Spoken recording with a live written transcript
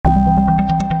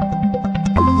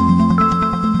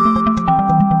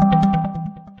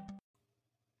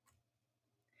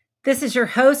This is your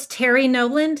host, Terry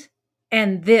Noland,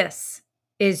 and this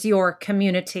is your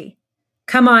community.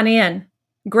 Come on in,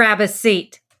 grab a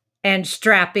seat, and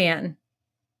strap in.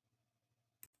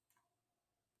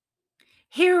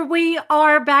 Here we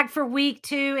are back for week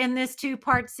 2 in this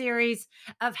 2-part series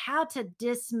of how to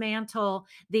dismantle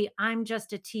the I'm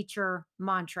just a teacher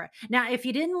mantra. Now, if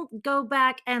you didn't go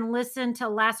back and listen to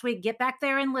last week, get back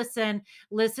there and listen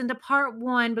to part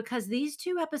 1 because these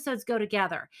 2 episodes go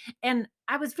together. And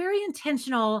I was very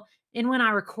intentional in when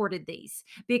I recorded these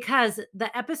because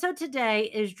the episode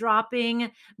today is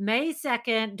dropping May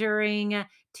 2nd during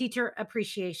Teacher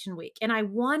Appreciation Week. And I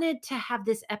wanted to have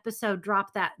this episode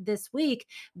drop that this week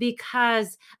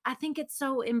because I think it's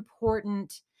so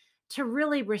important to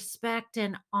really respect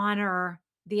and honor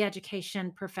the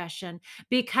education profession.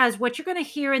 Because what you're going to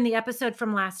hear in the episode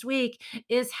from last week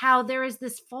is how there is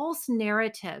this false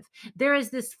narrative, there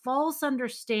is this false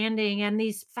understanding, and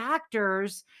these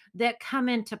factors that come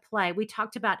into play. We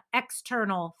talked about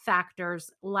external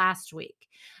factors last week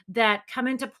that come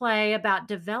into play about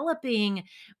developing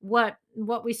what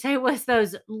we say was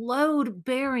those load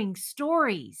bearing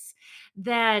stories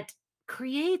that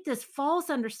create this false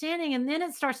understanding, and then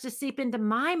it starts to seep into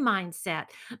my mindset,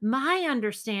 my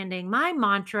understanding, my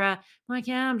mantra, like,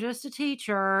 yeah, I'm just a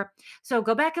teacher. So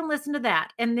go back and listen to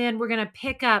that, and then we're going to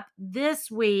pick up this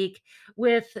week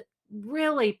with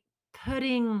really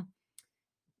putting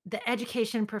the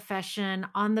education profession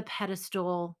on the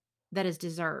pedestal that is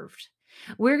deserved.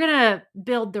 We're going to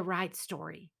build the right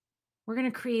story. We're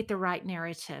going to create the right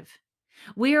narrative.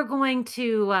 We are going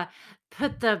to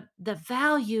put the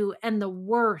value and the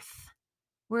worth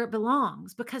where it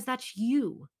belongs because that's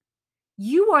you.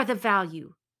 You are the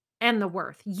value and the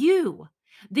worth. You,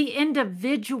 the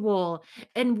individual,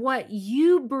 and what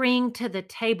you bring to the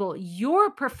table. Your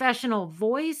professional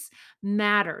voice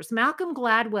matters. Malcolm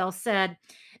Gladwell said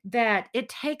that it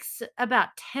takes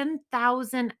about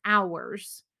 10,000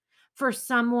 hours for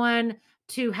someone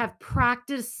to have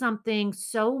practiced something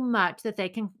so much that they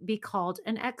can be called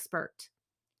an expert.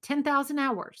 10,000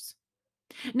 hours.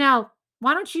 Now,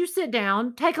 why don't you sit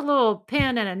down, take a little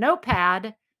pen and a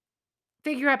notepad,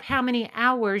 figure out how many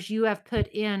hours you have put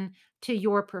in to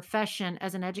your profession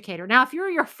as an educator. Now, if you're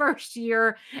your first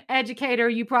year educator,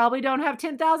 you probably don't have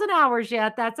 10,000 hours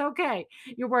yet. That's okay.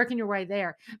 You're working your way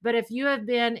there. But if you have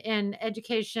been in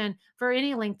education for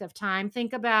any length of time,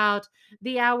 think about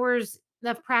the hours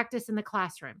of practice in the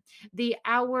classroom, the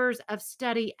hours of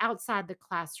study outside the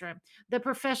classroom, the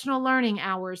professional learning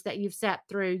hours that you've sat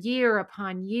through year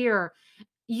upon year.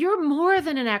 You're more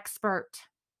than an expert.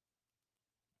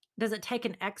 Does it take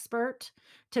an expert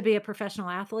to be a professional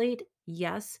athlete?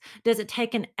 Yes. Does it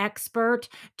take an expert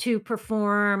to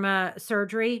perform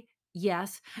surgery?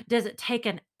 Yes. Does it take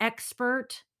an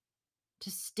expert to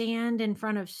stand in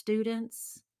front of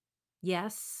students?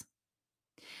 Yes.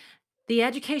 The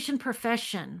education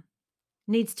profession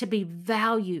needs to be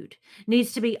valued,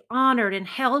 needs to be honored and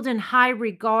held in high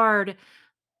regard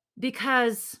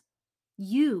because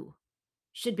you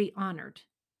should be honored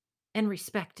and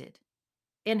respected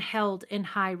and held in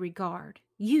high regard.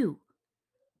 You,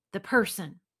 the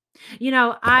person.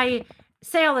 I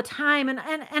say all the time, and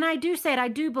I do say it, I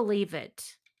do believe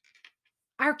it.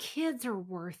 Our kids are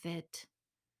worth it.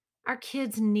 Our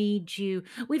kids need you.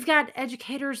 We've got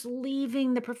educators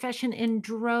leaving the profession in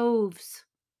droves.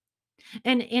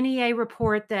 An NEA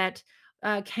report that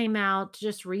came out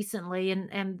just recently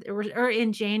or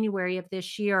in January of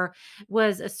this year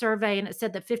was a survey, and it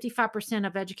said that 55%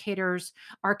 of educators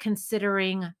are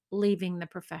considering leaving the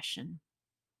profession.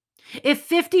 If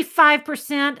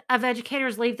 55% of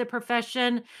educators leave the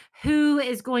profession, who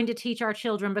is going to teach our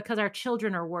children? Because our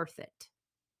children are worth it.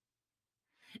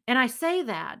 And I say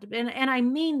that, and I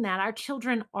mean that. Our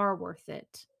children are worth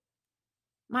it.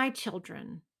 My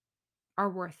children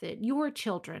are worth it. Your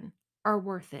children are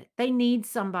worth it. They need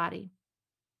somebody.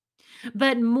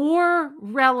 But more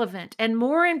relevant and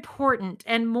more important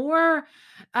and more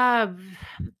uh,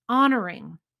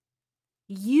 honoring,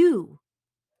 you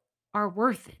are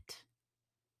worth it.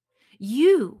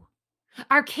 You.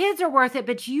 Our kids are worth it,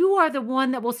 but you are the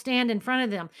one that will stand in front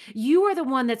of them. You are the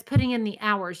one that's putting in the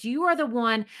hours. You are the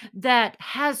one that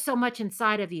has so much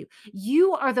inside of you.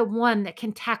 You are the one that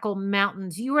can tackle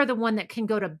mountains. You are the one that can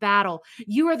go to battle.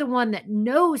 You are the one that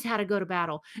knows how to go to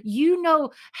battle. You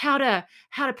know how to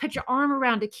put your arm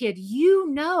around a kid. You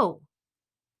know.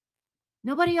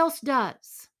 Nobody else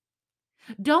does.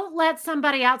 Don't let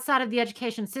somebody outside of the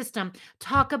education system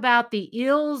talk about the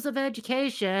ills of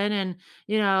education and,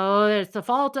 it's the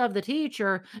fault of the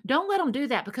teacher. Don't let them do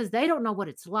that because they don't know what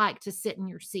it's like to sit in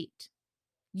your seat.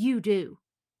 You do.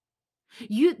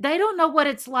 They don't know what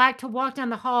it's like to walk down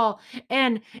the hall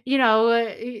and,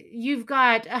 you've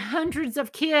got hundreds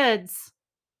of kids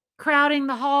crowding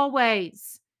the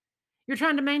hallways. You're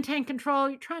trying to maintain control,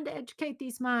 you're trying to educate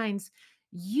these minds.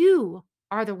 You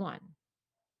are the one,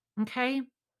 okay?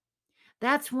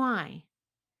 That's why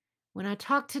when I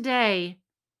talk today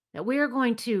that we are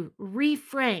going to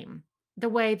reframe the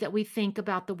way that we think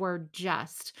about the word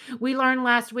just. We learned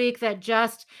last week that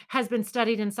just has been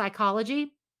studied in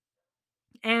psychology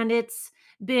and it's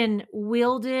been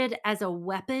wielded as a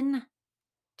weapon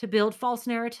to build false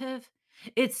narrative.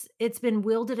 It's been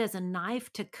wielded as a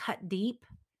knife to cut deep.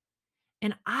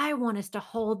 And I want us to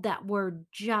hold that word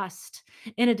just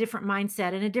in a different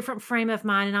mindset, in a different frame of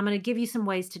mind. And I'm going to give you some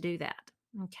ways to do that.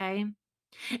 Okay.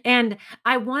 And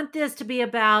I want this to be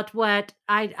about what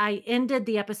I ended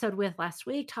the episode with last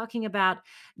week, talking about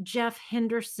Jeff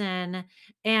Henderson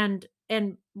and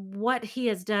what he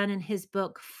has done in his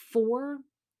book For.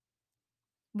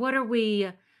 What are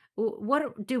we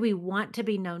what do we want to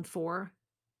be known for?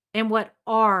 And what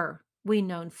are we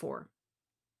known for?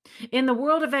 In the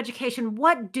world of education,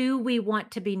 what do we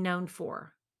want to be known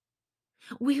for?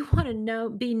 We want to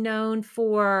be known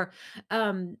for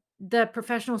the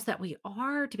professionals that we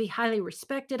are, to be highly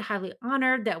respected, highly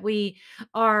honored, that we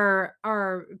are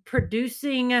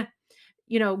producing,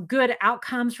 good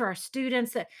outcomes for our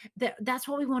students. That's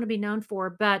what we want to be known for.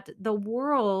 But the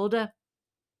world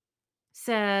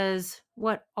says,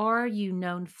 "What are you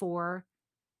known for?"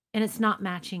 And it's not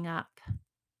matching up.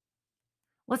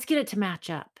 Let's get it to match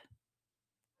up.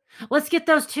 Let's get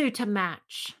those two to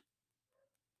match.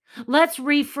 Let's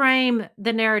reframe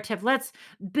the narrative. Let's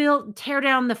tear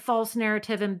down the false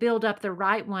narrative and build up the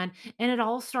right one. And it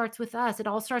all starts with us. It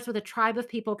all starts with a tribe of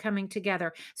people coming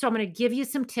together. So I'm going to give you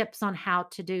some tips on how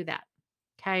to do that.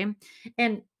 Okay.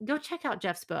 And go check out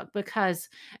Jeff's book because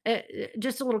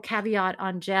just a little caveat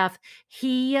on Jeff.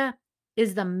 He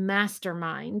is the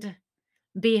mastermind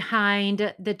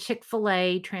behind the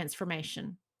Chick-fil-A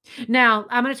transformation. Now,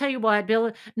 I'm gonna tell you what,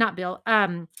 not Bill,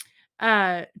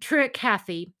 Truett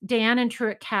Cathy, Dan and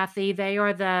Truett Cathy, they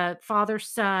are the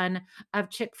father-son of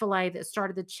Chick-fil-A that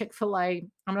started the Chick-fil-A,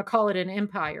 I'm gonna call it an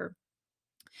empire.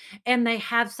 And they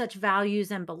have such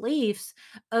values and beliefs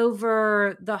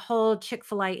over the whole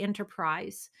Chick-fil-A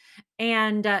enterprise.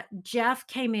 And, Jeff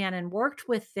came in and worked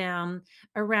with them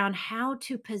around how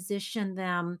to position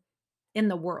them in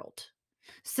the world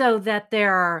so that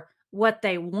their what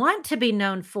they want to be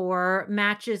known for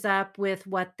matches up with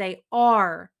what they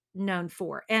are known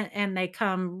for and they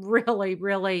come really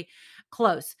really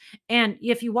close. And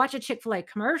if you watch a Chick-fil-A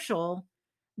commercial,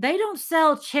 they don't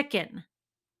sell chicken,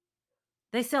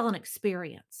 they sell an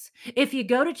experience. If you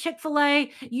go to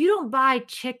Chick-fil-A, you don't buy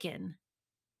chicken,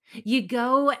 you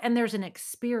go and there's an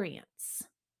experience.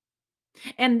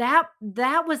 And that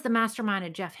was the mastermind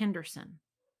of Jeff Henderson.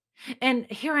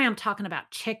 And here I am talking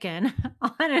about chicken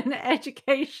on an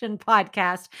education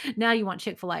podcast. Now you want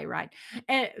Chick-fil-A, right?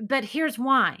 But here's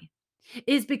why.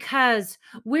 Is because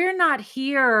we're not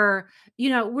here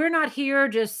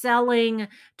just selling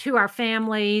to our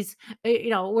families.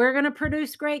 We're going to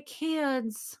produce great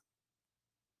kids.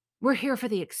 We're here for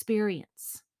the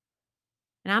experience.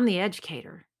 And I'm the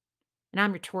educator, and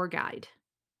I'm your tour guide,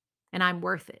 and I'm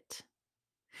worth it.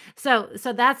 So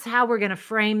that's how we're gonna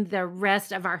frame the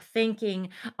rest of our thinking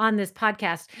on this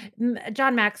podcast.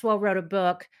 John Maxwell wrote a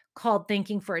book called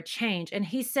Thinking for a Change, and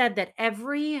he said that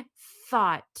every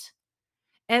thought,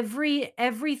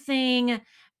 everything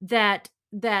that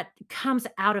comes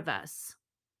out of us,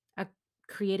 a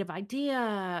creative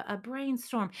idea, a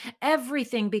brainstorm,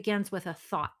 everything begins with a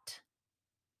thought.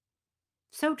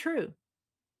 So true.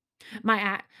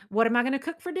 What am I gonna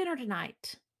cook for dinner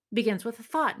tonight? Begins with a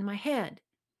thought in my head.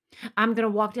 I'm going to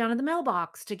walk down to the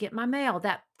mailbox to get my mail.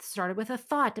 That started with a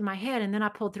thought in my head, and then I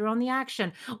pulled through on the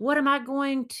action. What am I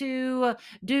going to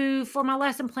do for my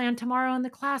lesson plan tomorrow in the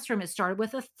classroom? It started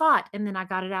with a thought, and then I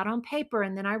got it out on paper,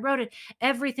 and then I wrote it.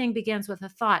 Everything begins with a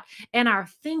thought. And our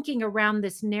thinking around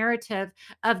this narrative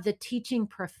of the teaching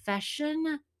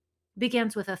profession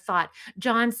begins with a thought.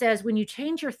 John says, when you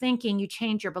change your thinking, you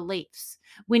change your beliefs.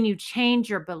 When you change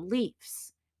your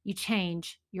beliefs, you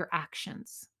change your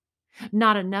actions.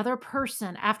 Not another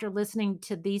person after listening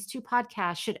to these two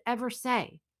podcasts should ever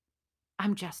say,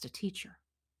 I'm just a teacher.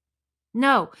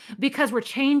 No, because we're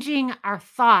changing our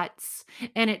thoughts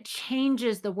and it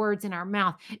changes the words in our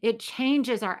mouth. It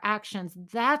changes our actions.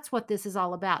 That's what this is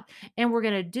all about. And we're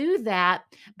going to do that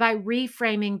by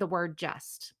reframing the word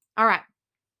just. All right.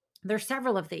 There's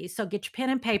several of these. So get your pen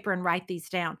and paper and write these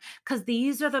down because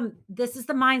this is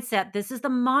the mindset. This is the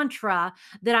mantra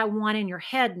that I want in your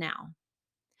head now.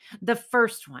 The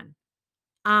first one.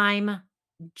 I'm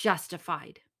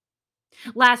justified.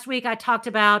 Last week I talked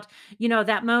about,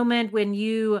 that moment when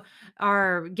you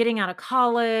are getting out of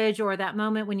college or that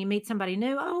moment when you meet somebody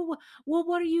new. Oh, well,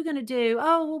 what are you going to do?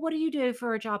 Oh, well, what do you do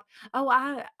for a job?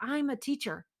 Oh, I'm a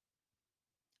teacher.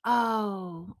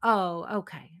 Oh,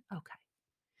 okay.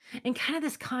 Okay. And kind of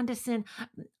this condescend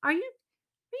are you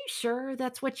sure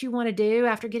that's what you want to do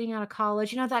after getting out of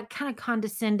college? That kind of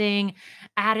condescending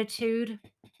attitude.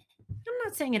 I'm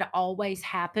not saying it always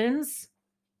happens,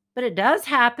 but it does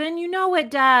happen. You know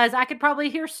it does. I could probably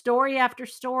hear story after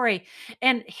story.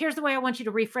 And here's the way I want you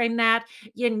to reframe that.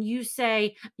 And you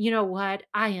say, you know what?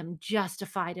 I am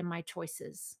justified in my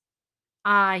choices.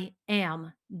 I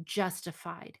am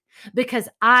justified because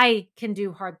I can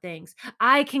do hard things.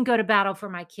 I can go to battle for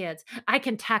my kids. I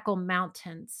can tackle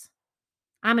mountains.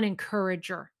 I'm an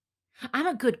encourager. I'm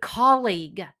a good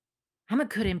colleague. I'm a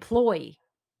good employee.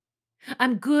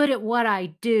 I'm good at what I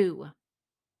do.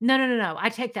 No, no, no, no. I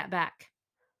take that back.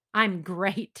 I'm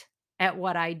great at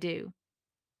what I do.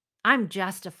 I'm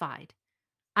justified.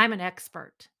 I'm an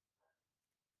expert.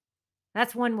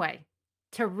 That's one way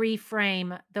to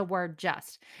reframe the word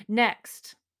just.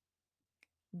 Next,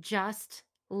 just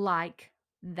like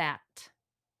that.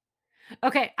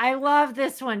 Okay, I love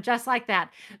this one. Just like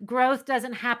that. Growth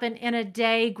doesn't happen in a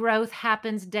day, growth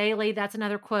happens daily. That's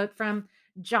another quote from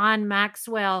John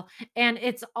Maxwell. And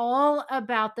it's all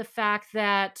about the fact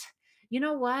that, you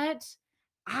know what?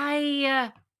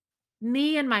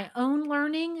 Me and my own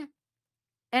learning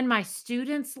and my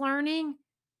students learning.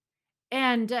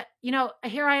 And,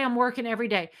 here I am working every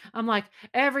day. I'm like,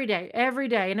 every day.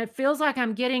 And it feels like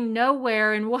I'm getting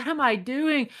nowhere. And what am I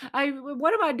doing?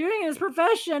 What am I doing in this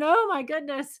profession? Oh my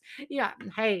goodness. Yeah.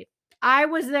 Hey, I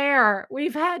was there.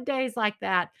 We've had days like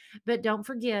that. But don't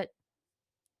forget,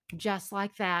 just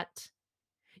like that,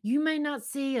 you may not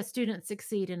see a student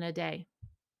succeed in a day,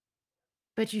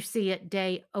 but you see it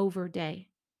day over day.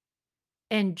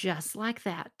 And just like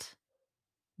that,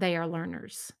 they are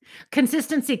learners.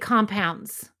 Consistency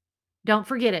compounds. Don't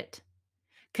forget it.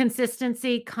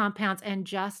 Consistency compounds, and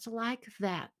just like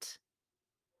that,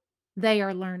 they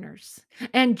are learners.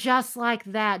 And just like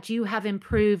that, you have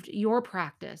improved your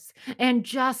practice. And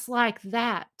just like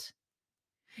that,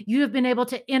 you have been able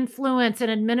to influence an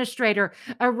administrator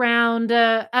around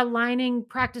aligning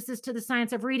practices to the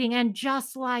science of reading. And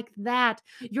just like that,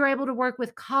 you're able to work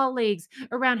with colleagues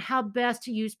around how best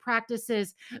to use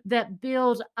practices that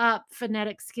build up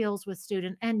phonetic skills with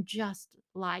students. And just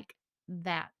like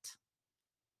that,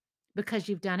 because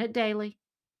you've done it daily,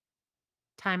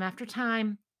 time after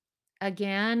time,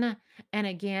 again and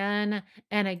again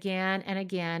and again and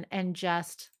again, and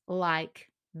just like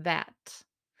that.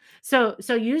 So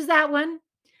use that one.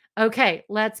 Okay,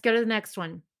 let's go to the next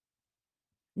one.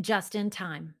 Just in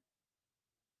time.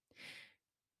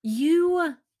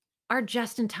 You are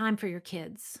just in time for your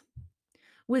kids.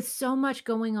 With so much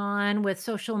going on with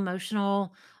social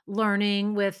emotional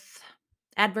learning, with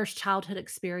adverse childhood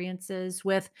experiences,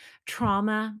 with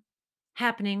trauma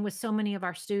happening with so many of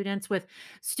our students, with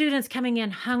students coming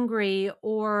in hungry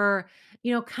or,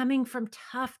 coming from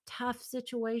tough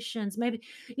situations, maybe,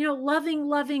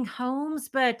 loving homes,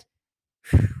 but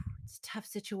it's a tough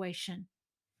situation.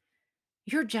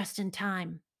 You're just in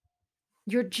time.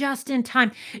 You're just in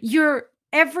time.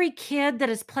 Every kid that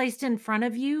is placed in front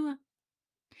of you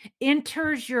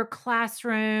enters your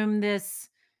classroom this,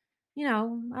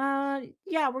 yeah,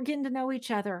 we're getting to know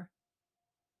each other.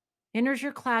 Enters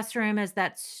your classroom as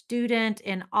that student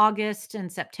in August and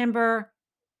September.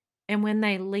 And when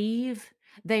they leave,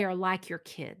 they are like your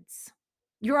kids,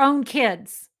 your own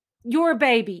kids, your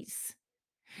babies.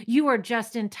 You are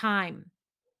just in time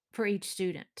for each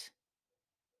student.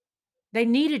 They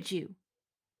needed you.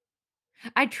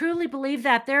 I truly believe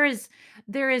that there is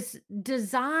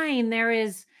design, there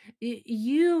is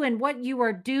you and what you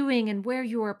are doing and where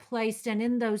you are placed, and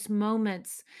in those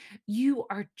moments, you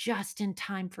are just in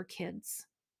time for kids.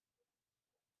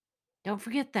 Don't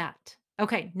forget that.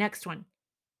 Okay, next one.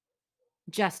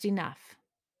 Just enough.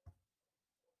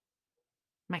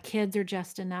 My kids are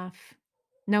just enough,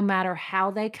 no matter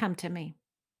how they come to me.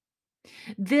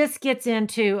 This gets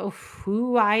into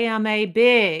who I am a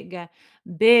big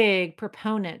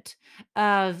proponent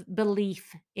of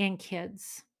belief in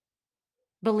kids,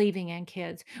 believing in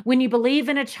kids. When you believe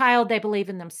in a child, they believe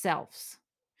in themselves.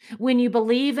 When you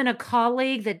believe in a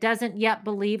colleague that doesn't yet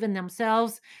believe in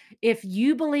themselves, if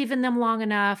you believe in them long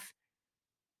enough,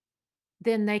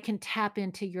 then they can tap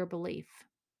into your belief.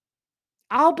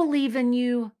 I'll believe in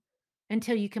you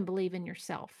until you can believe in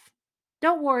yourself.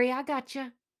 Don't worry, I got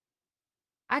you.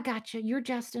 I got you. You're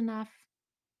just enough.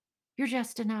 You're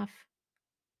just enough.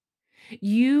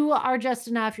 You are just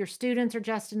enough, your students are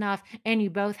just enough, and you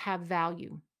both have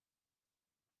value.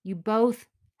 You both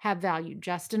have value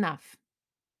just enough.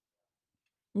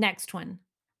 Next one,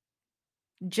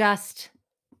 just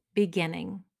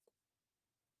beginning.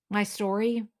 My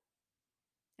story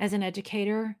as an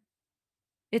educator,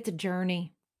 it's a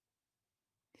journey.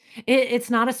 It's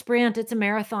not a sprint, it's a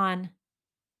marathon.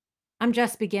 I'm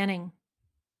just beginning.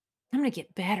 I'm going to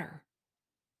get better.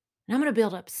 And I'm going to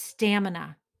build up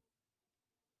stamina.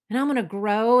 And I'm going to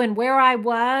grow. And where I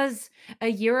was a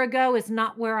year ago is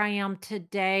not where I am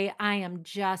today. I am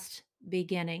just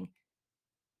beginning.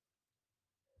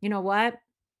 You know what?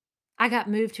 I got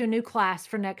moved to a new class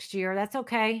for next year. That's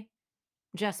okay.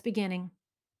 Just beginning.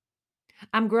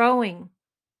 I'm growing.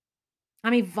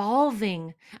 I'm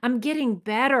evolving. I'm getting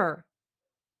better.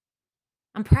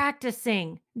 I'm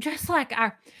practicing. Just like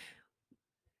our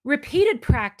repeated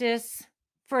practice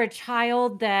for a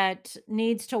child that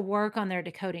needs to work on their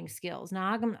decoding skills.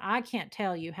 Now, I can't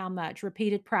tell you how much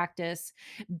repeated practice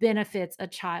benefits a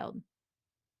child.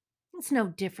 It's no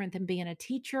different than being a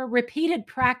teacher. Repeated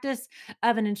practice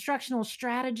of an instructional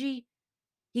strategy,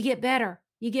 you get better,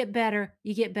 you get better,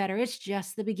 you get better. It's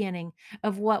just the beginning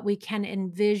of what we can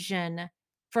envision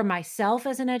for myself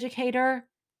as an educator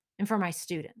and for my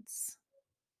students.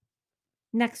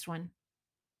 Next one.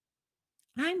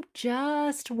 I'm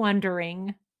just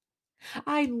wondering.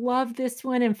 I love this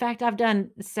one. In fact, I've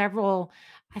done several.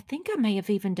 I think I may have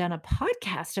even done a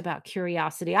podcast about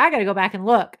curiosity. I got to go back and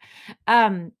look.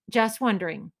 Just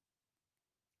wondering,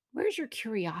 where's your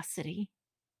curiosity?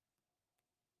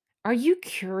 Are you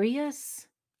curious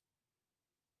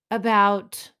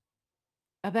about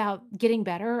getting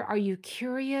better? Are you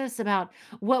curious about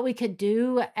what we could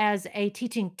do as a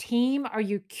teaching team? Are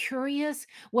you curious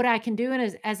what I can do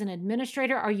as an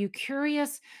administrator? Are you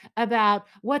curious about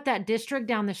what that district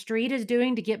down the street is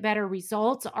doing to get better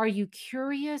results? Are you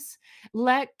curious?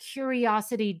 Let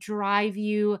curiosity drive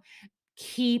you.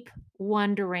 Keep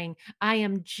wondering. I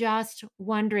am just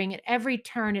wondering at every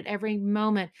turn, at every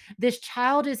moment. This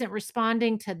child isn't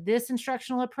responding to this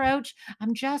instructional approach.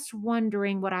 I'm just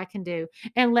wondering what I can do.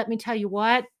 And let me tell you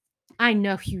what, I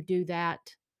know you do that.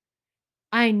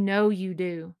 I know you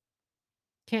do.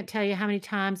 Can't tell you how many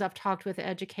times I've talked with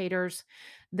educators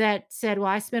that said, well,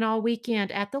 I spent all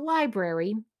weekend at the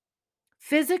library,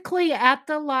 physically at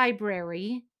the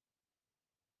library,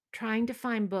 trying to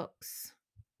find books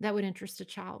that would interest a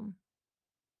child,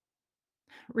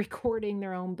 recording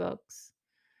their own books,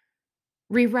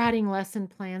 rewriting lesson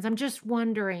plans. I'm just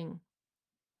wondering.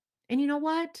 And you know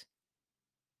what?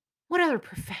 What other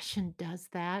profession does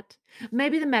that?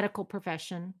 Maybe the medical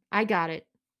profession. I got it.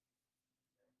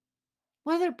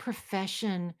 What other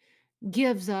profession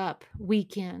gives up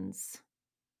weekends,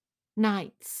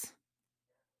 nights?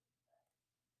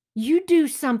 You do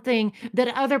something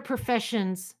that other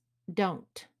professions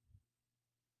don't.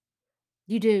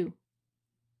 You do.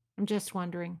 I'm just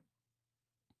wondering.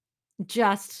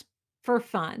 Just for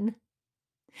fun.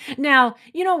 Now,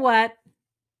 you know what?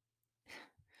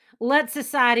 Let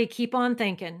society keep on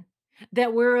thinking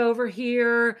that we're over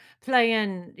here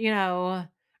playing,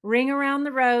 ring around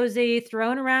the rosy,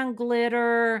 throwing around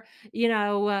glitter, you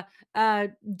know, uh, uh,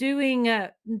 doing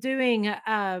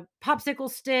popsicle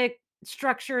stick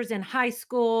structures in high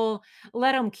school.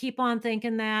 Let them keep on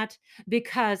thinking that,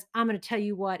 because I'm going to tell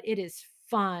you what, it is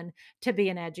fun to be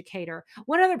an educator.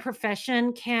 What other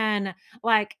profession can,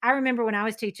 like, I remember when I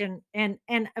was teaching, and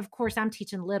of course I'm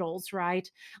teaching littles,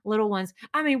 right? Little ones.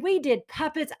 I mean, we did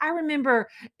puppets. I remember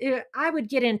I would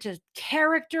get into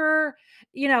character.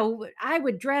 I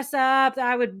would dress up.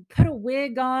 I would put a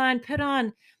wig on, put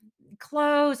on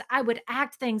clothes. I would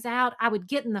act things out. I would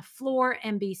get in the floor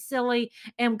and be silly,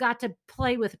 and got to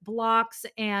play with blocks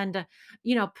and,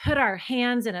 put our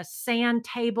hands in a sand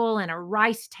table and a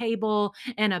rice table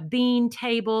and a bean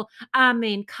table. I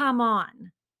mean, come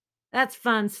on. That's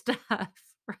fun stuff,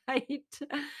 right?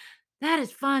 That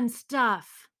is fun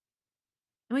stuff.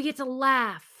 And we get to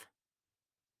laugh.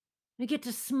 We get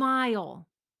to smile.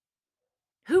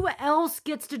 Who else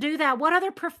gets to do that? What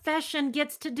other profession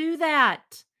gets to do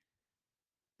that?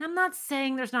 I'm not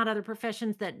saying there's not other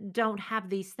professions that don't have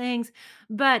these things,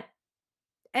 but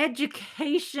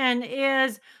education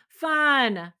is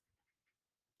fun.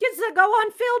 Gets to go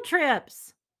on field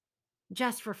trips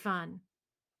just for fun.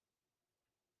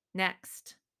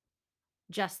 Next,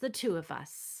 just the two of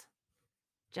us.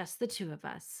 Just the two of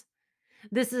us.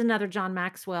 This is another John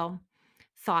Maxwell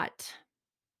thought.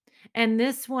 And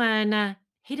this one,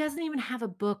 he doesn't even have a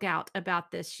book out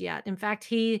about this yet. In fact,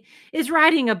 he is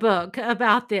writing a book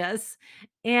about this,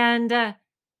 and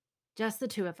just the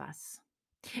two of us.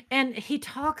 And he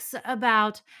talks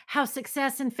about how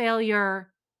success and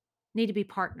failure need to be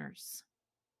partners.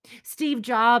 Steve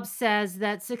Jobs says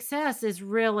that success is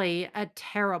really a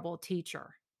terrible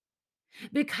teacher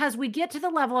because we get to the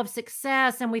level of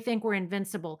success and we think we're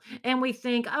invincible and we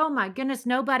think, oh my goodness,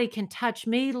 nobody can touch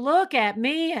me. Look at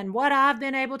me and what I've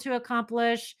been able to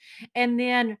accomplish. And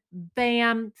then,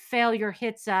 bam, failure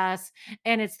hits us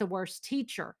and it's the worst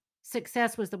teacher.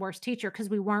 Success was the worst teacher because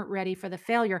we weren't ready for the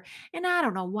failure. And I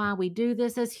don't know why we do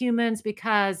this as humans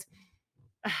because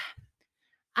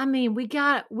I mean, we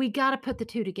got to put the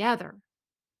two together.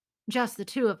 Just the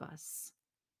two of us.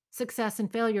 Success and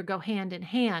failure go hand in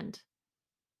hand.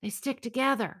 They stick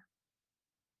together.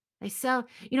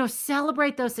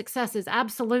 Celebrate those successes,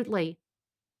 absolutely.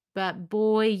 But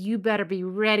boy, you better be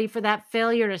ready for that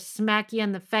failure to smack you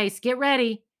in the face. Get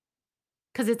ready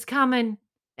because it's coming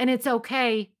and it's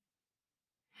okay.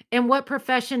 And what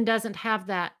profession doesn't have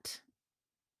that?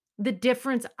 The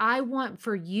difference I want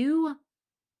for you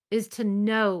is to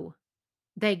know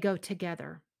they go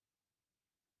together,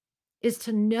 is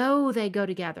to know they go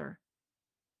together.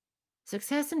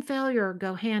 Success and failure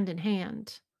go hand in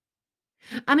hand.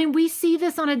 I mean, we see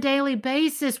this on a daily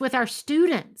basis with our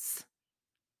students.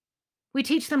 We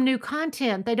teach them new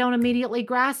content. They don't immediately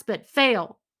grasp it,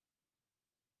 fail.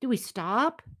 Do we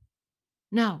stop?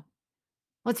 No.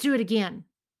 Let's do it again.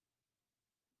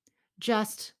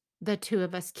 Just the two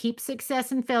of us. Keep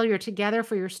success and failure together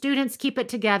for your students, keep it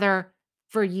together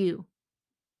for you.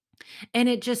 And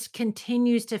it just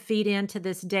continues to feed into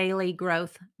this daily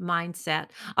growth mindset.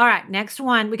 All right, next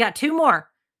one. We got two more.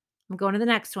 I'm going to the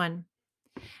next one.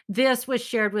 This was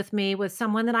shared with me with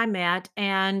someone that I met,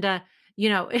 and, you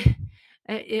know,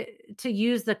 to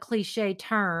use the cliche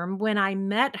term, when I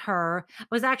met her, I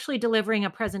was actually delivering a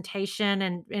presentation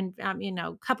and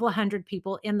a couple of hundred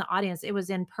people in the audience. It was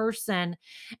in person,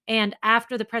 and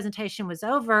after the presentation was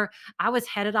over, I was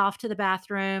headed off to the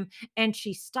bathroom, and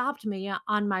she stopped me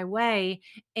on my way,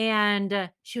 and,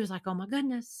 she was like, "Oh my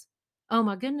goodness. Oh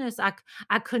my goodness.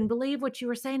 I couldn't believe what you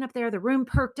were saying up there. The room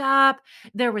perked up.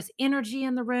 There was energy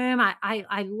in the room.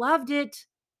 I loved it.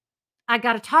 I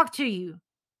gotta talk to you."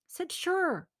 I said,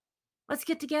 "Sure. Let's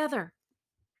get together."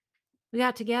 We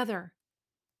got together.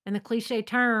 And the cliche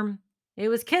term, it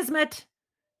was kismet.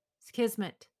 It's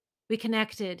kismet. We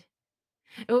connected.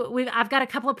 I've got a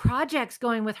couple of projects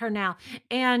going with her now.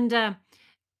 And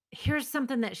here's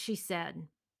something that she said.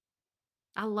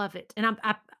 I love it. And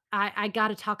I got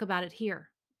to talk about it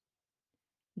here.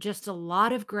 Just a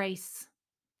lot of grace,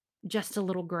 just a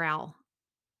little growl.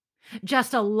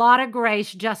 Just a lot of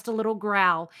grace, just a little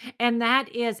growl. And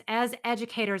that is, as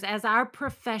educators, as our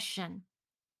profession,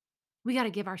 we got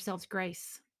to give ourselves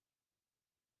grace.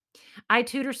 I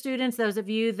tutor students. Those of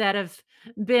you that have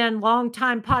been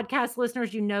longtime podcast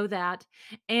listeners, you know that.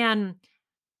 And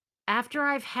after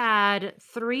I've had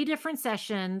three different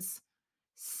sessions,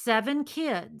 7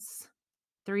 kids,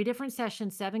 3 different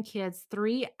sessions, 7 kids,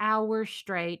 3 hours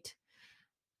straight,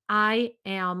 I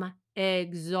am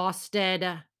exhausted.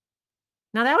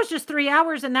 Now, that was just 3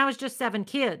 hours and that was just 7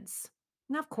 kids.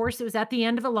 Now, of course, it was at the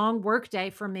end of a long work day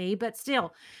for me, but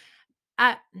still,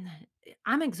 I,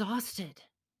 I'm exhausted.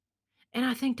 And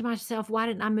I think to myself, why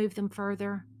didn't I move them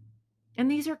further? And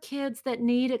these are kids that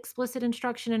need explicit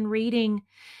instruction in reading.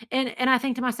 And I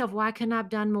think to myself, why couldn't I have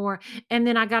done more? And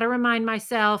then I got to remind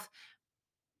myself,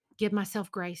 give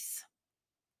myself grace.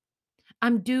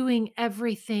 I'm doing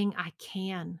everything I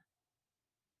can.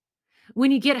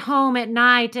 When you get home at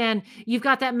night and you've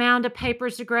got that mound of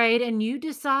papers to grade and you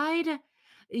decide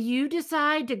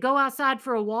to go outside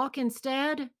for a walk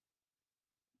instead,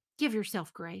 give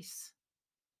yourself grace.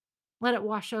 Let it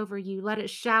wash over you, let it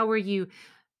shower you.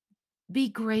 Be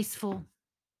graceful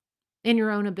in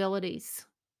your own abilities.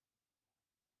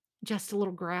 Just a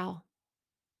little growl.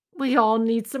 We all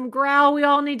need some growl. We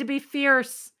all need to be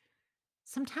fierce.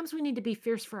 Sometimes we need to be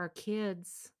fierce for our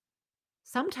kids.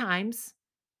 Sometimes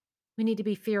we need to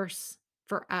be fierce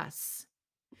for us.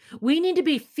 We need to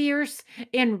be fierce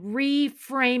in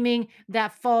reframing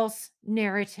that false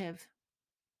narrative.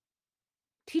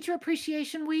 Teacher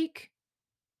Appreciation Week,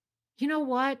 you know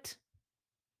what?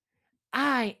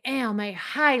 I am a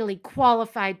highly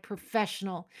qualified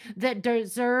professional that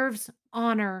deserves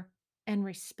honor and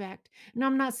respect. And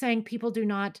I'm not saying people do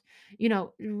not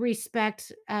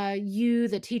respect you,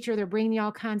 the teacher. They're bringing you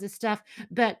all kinds of stuff.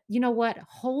 But you know what?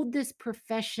 Hold this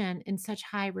profession in such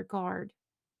high regard.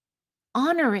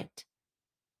 Honor it,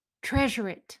 treasure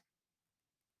it.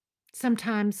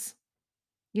 Sometimes,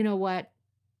 you know what?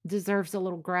 Deserves a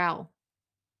little growl.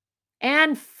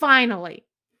 And finally,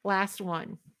 last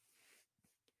one,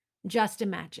 just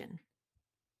imagine.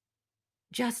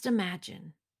 Just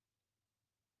imagine,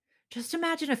 just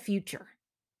imagine a future,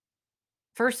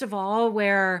 first of all,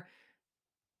 where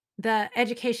the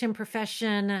education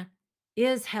profession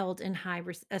is held in high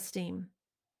esteem,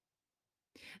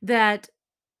 that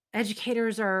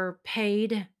educators are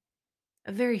paid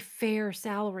a very fair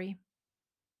salary,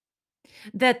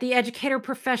 that the educator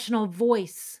professional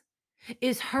voice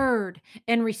is heard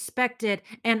and respected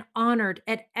and honored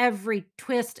at every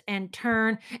twist and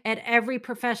turn, at every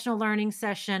professional learning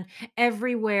session,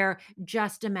 everywhere.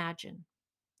 Just imagine.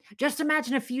 Just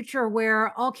imagine a future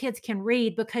where all kids can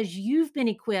read because you've been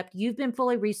equipped, you've been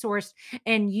fully resourced,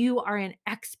 and you are an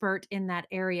expert in that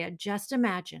area. Just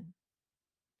imagine.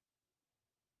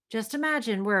 Just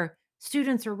imagine where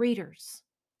students are readers.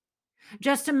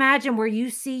 Just imagine where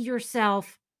you see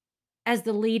yourself as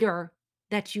the leader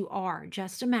that you are.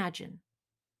 Just imagine.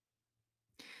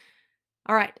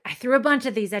 All right, I threw a bunch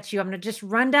of these at you. I'm going to just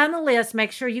run down the list,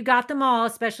 make sure you got them all,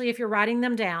 especially if you're writing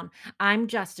them down. I'm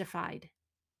justified,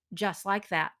 just like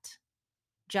that,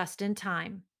 just in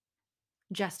time,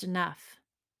 just enough,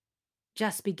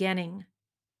 just beginning,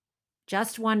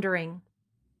 just wondering,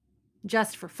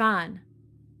 just for fun,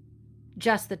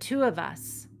 just the two of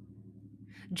us,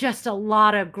 just a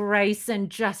lot of grace and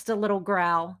just a little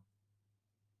growl,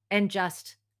 and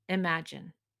just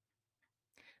imagine.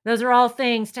 Those are all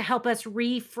things to help us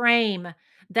reframe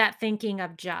that thinking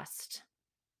of just.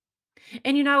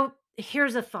 And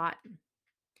here's a thought.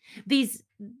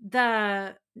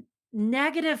 The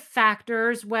negative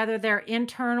factors, whether they're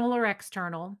internal or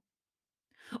external,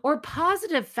 or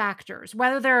positive factors,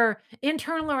 whether they're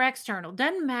internal or external,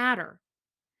 doesn't matter.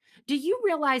 Do you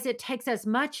realize it takes as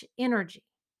much energy,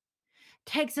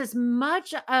 takes as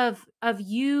much of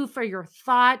you for your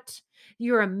thought,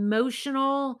 your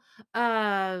emotional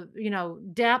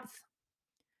depth,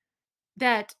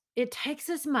 that it takes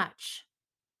as much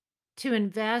to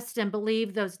invest and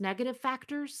believe those negative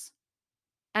factors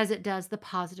as it does the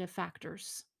positive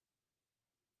factors.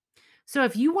 So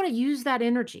if you want to use that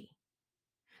energy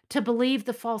to believe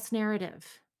the false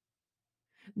narrative,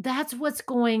 that's what's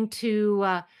going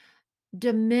to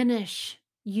diminish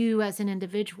you as an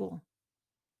individual.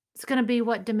 It's going to be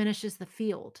what diminishes the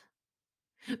field.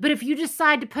 But if you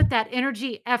decide to put that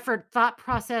energy, effort, thought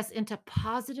process into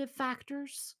positive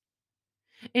factors,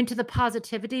 into the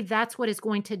positivity, that's what is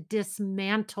going to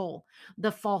dismantle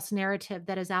the false narrative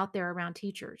that is out there around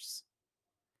teachers.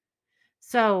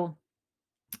 So,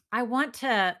 I want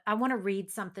to read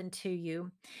something to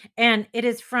you, and it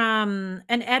is from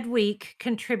an Ed Week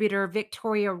contributor,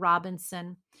 Victoria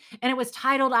Robinson, and it was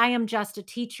titled "I Am Just a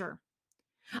Teacher."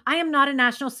 I am not a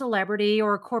national celebrity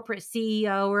or a corporate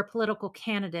CEO or a political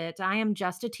candidate. I am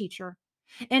just a teacher.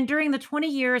 And during the 20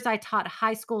 years I taught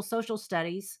high school social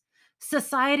studies,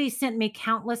 society sent me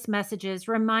countless messages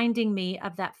reminding me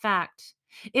of that fact.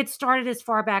 It started as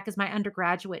far back as my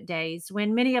undergraduate days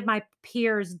when many of my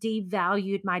peers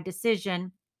devalued my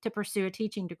decision to pursue a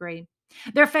teaching degree.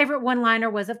 Their favorite one liner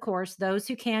was, of course, those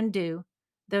who can do,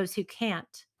 those who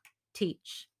can't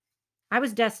teach. I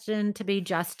was destined to be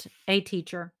just a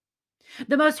teacher.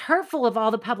 The most hurtful of all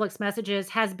the public's messages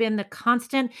has been the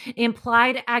constant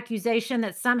implied accusation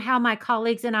that somehow my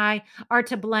colleagues and I are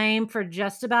to blame for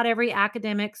just about every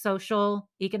academic, social,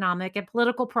 economic, and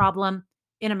political problem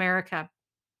in America.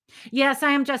 Yes,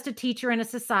 I am just a teacher in a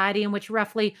society in which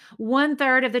roughly one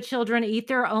third of the children eat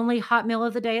their only hot meal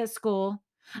of the day at school.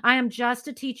 I am just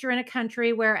a teacher in a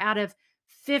country where out of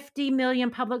 50 million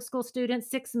public school students,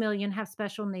 6 million have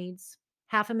special needs.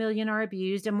 Half a million are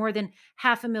abused, and more than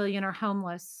half a million are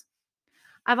homeless.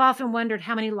 I've often wondered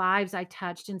how many lives I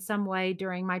touched in some way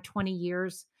during my 20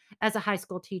 years as a high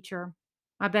school teacher.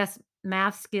 My best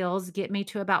math skills get me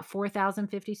to about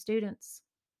 4,050 students.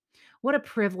 What a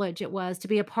privilege it was to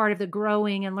be a part of the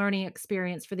growing and learning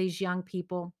experience for these young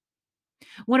people.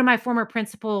 One of my former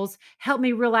principals helped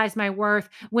me realize my worth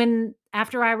when,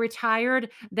 after I retired,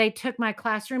 they took my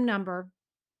classroom number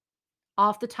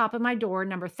off the top of my door,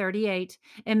 number 38,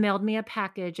 and mailed me a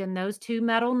package. And those two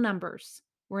metal numbers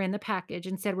were in the package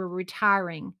and said, "We're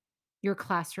retiring your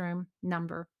classroom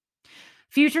number."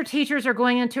 Future teachers are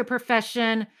going into a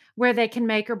profession where they can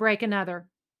make or break another.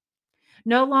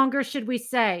 No longer should we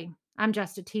say, "I'm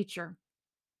just a teacher."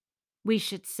 We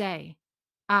should say,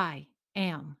 "I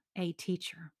am a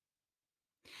teacher."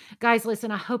 Guys,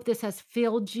 listen, I hope this has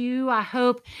filled you. I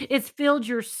hope it's filled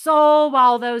your soul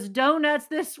while those donuts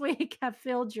this week have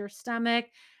filled your stomach.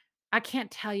 I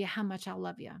can't tell you how much I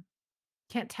love you.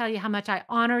 Can't tell you how much I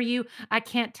honor you. I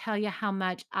can't tell you how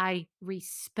much I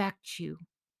respect you.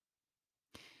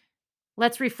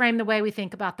 Let's reframe the way we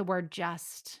think about the word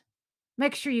just.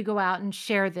 Make sure you go out and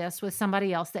share this with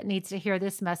somebody else that needs to hear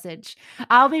this message.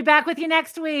 I'll be back with you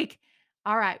next week.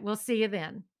 All right, we'll see you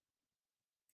then.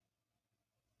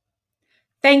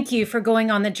 Thank you for going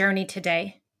on the journey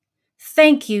today.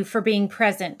 Thank you for being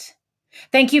present.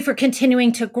 Thank you for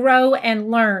continuing to grow and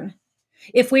learn.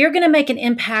 If we are going to make an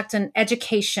impact on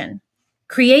education,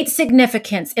 create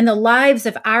significance in the lives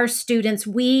of our students,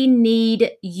 we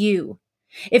need you.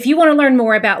 If you want to learn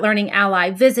more about Learning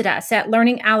Ally, visit us at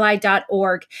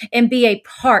learningally.org and be a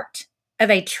part of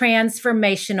a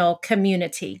transformational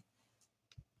community.